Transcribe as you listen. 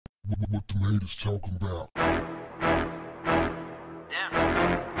what the haters talking about.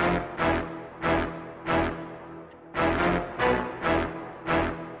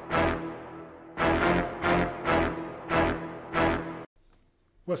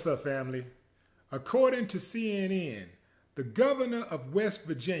 What's up, family? According to CNN, the governor of West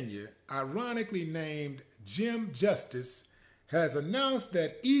Virginia, ironically named Jim Justice, has announced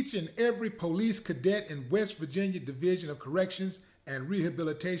that each and every police cadet in West Virginia Division of Corrections and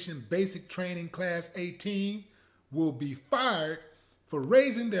Rehabilitation Basic Training Class 18 will be fired for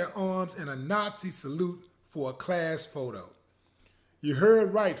raising their arms in a Nazi salute for a class photo. You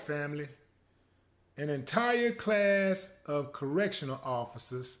heard right, family. An entire class of correctional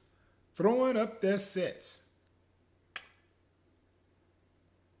officers throwing up their sets.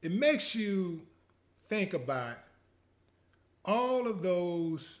 It makes you think about all of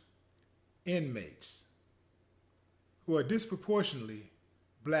those inmates who are disproportionately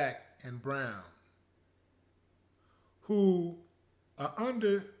black and brown, who are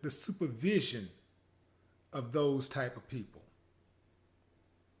under the supervision of those type of people.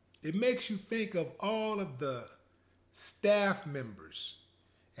 It makes you think of all of the staff members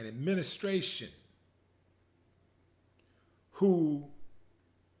and administration who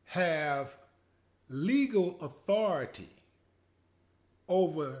have legal authority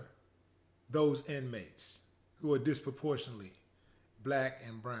over those inmates who are disproportionately black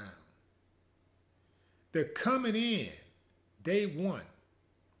and brown. They're coming in day one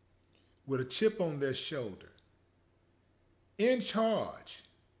with a chip on their shoulder, in charge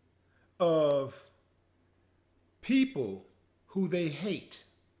of people who they hate.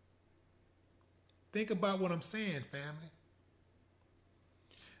 Think about what I'm saying, family.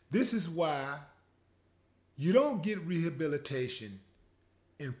 This is why you don't get rehabilitation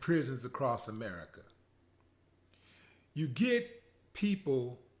in prisons across America. You get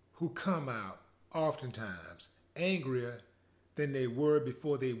people who come out oftentimes angrier than they were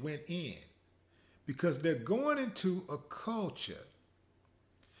before they went in, because they're going into a culture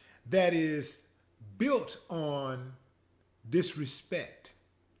that is built on disrespect,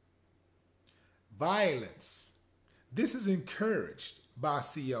 violence. This is encouraged by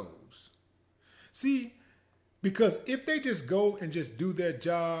COs. See, because if they just go and just do their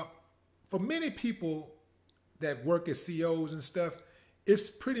job, for many people that work as COs and stuff,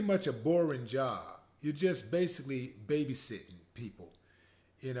 it's pretty much a boring job. You're just basically babysitting people,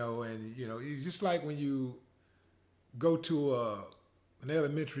 and it's just like when you go to an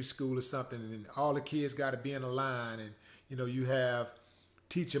elementary school or something, and all the kids got to be in a line, and you have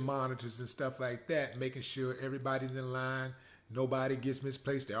teacher monitors and stuff like that, making sure everybody's in line, nobody gets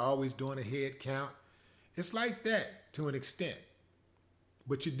misplaced. They're always doing a head count. It's like that to an extent,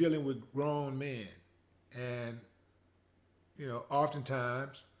 but you're dealing with grown men, and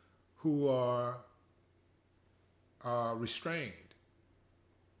oftentimes who are restrained.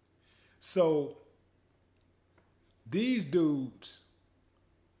 So these dudes,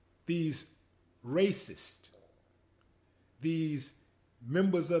 these racists, these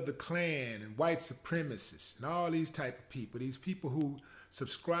members of the Klan and white supremacists and all these type of people, these people who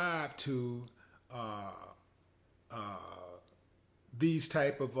subscribe to these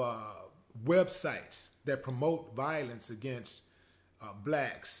type of websites that promote violence against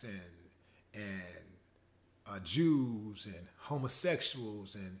blacks and Jews and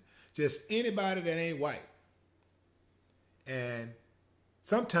homosexuals and just anybody that ain't white. And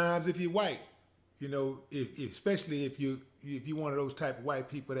sometimes if you're white, especially if you're one of those type of white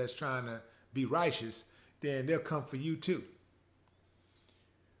people that's trying to be righteous, then they'll come for you too.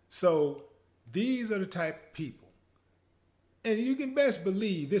 So these are the type of people. And you can best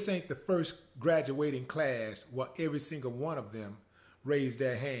believe this ain't the first graduating class where every single one of them raised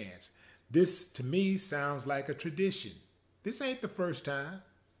their hands. This, to me, sounds like a tradition. This ain't the first time.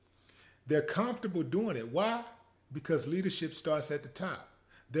 They're comfortable doing it. Why? Because leadership starts at the top.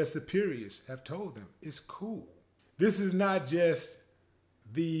 Their superiors have told them it's cool. This is not just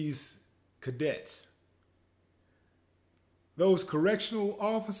these cadets. Those correctional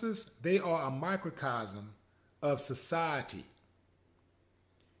officers, they are a microcosm of society.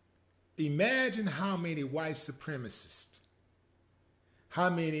 Imagine how many white supremacists, how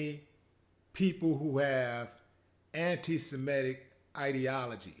many people who have anti-Semitic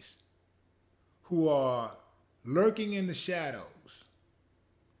ideologies, who are lurking in the shadows,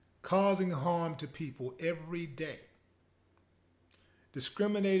 causing harm to people every day,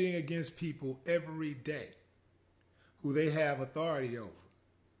 discriminating against people every day, who they have authority over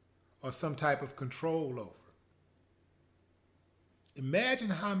or some type of control over. Imagine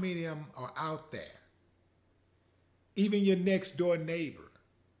how many of them are out there. Even your next door neighbor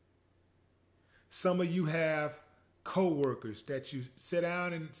Some of you have co-workers that you sit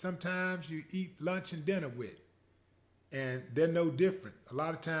down and sometimes you eat lunch and dinner with, and they're no different. A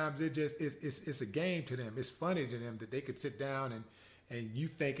lot of times it's a game to them. It's funny to them that they could sit down and you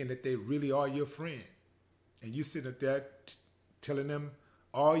thinking that they really are your friend, and you sitting up there telling them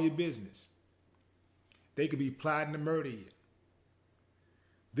all your business. They could be plotting to murder you.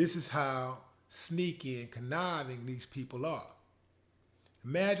 This is how sneaky and conniving these people are.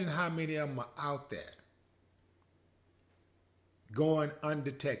 Imagine how many of them are out there going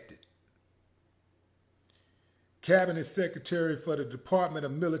undetected. Cabinet Secretary for the Department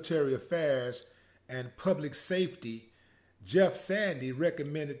of Military Affairs and Public Safety, Jeff Sandy,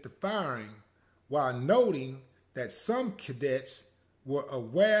 recommended the firing while noting that some cadets were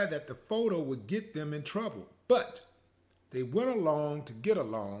aware that the photo would get them in trouble, but they went along to get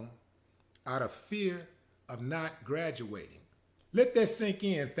along out of fear of not graduating. Let that sink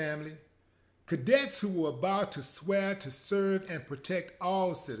in, family. Cadets who were about to swear to serve and protect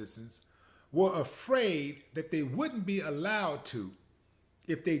all citizens were afraid that they wouldn't be allowed to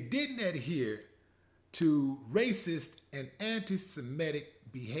if they didn't adhere to racist and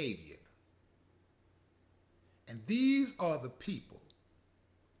anti-Semitic behavior. And these are the people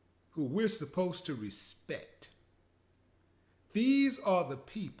who we're supposed to respect. These are the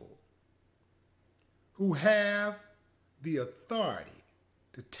people who have the authority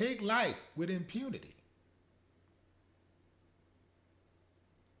to take life with impunity.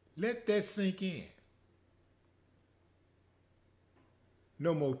 Let that sink in.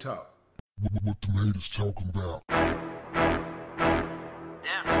 No more talk. What the haters talking about?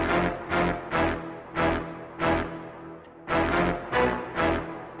 Yeah.